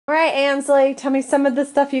All right, Ansley, tell me some of the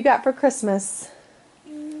stuff you got for Christmas.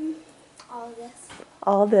 All of this.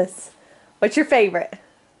 All this. What's your favorite?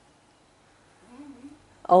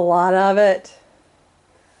 A lot of it.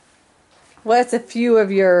 What's a few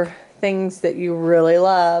of your things that you really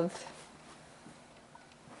love?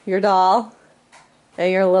 Your doll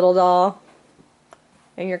and your little doll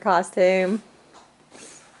and your costume.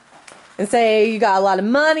 And say you got a lot of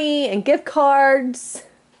money and gift cards.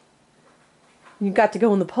 You got to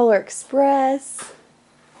go on the Polar Express.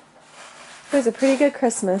 It was a pretty good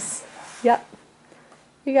Christmas. Yep.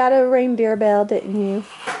 You got a reindeer bell, didn't you?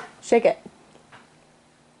 Shake it.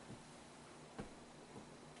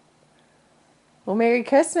 Well, Merry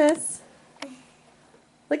Christmas.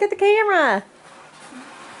 Look at the camera.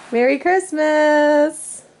 Merry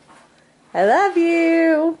Christmas. I love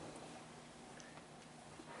you.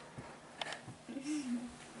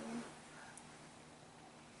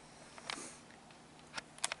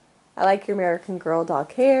 I like your American Girl doll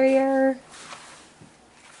carrier.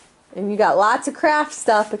 And you got lots of craft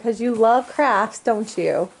stuff because you love crafts, don't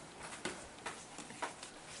you?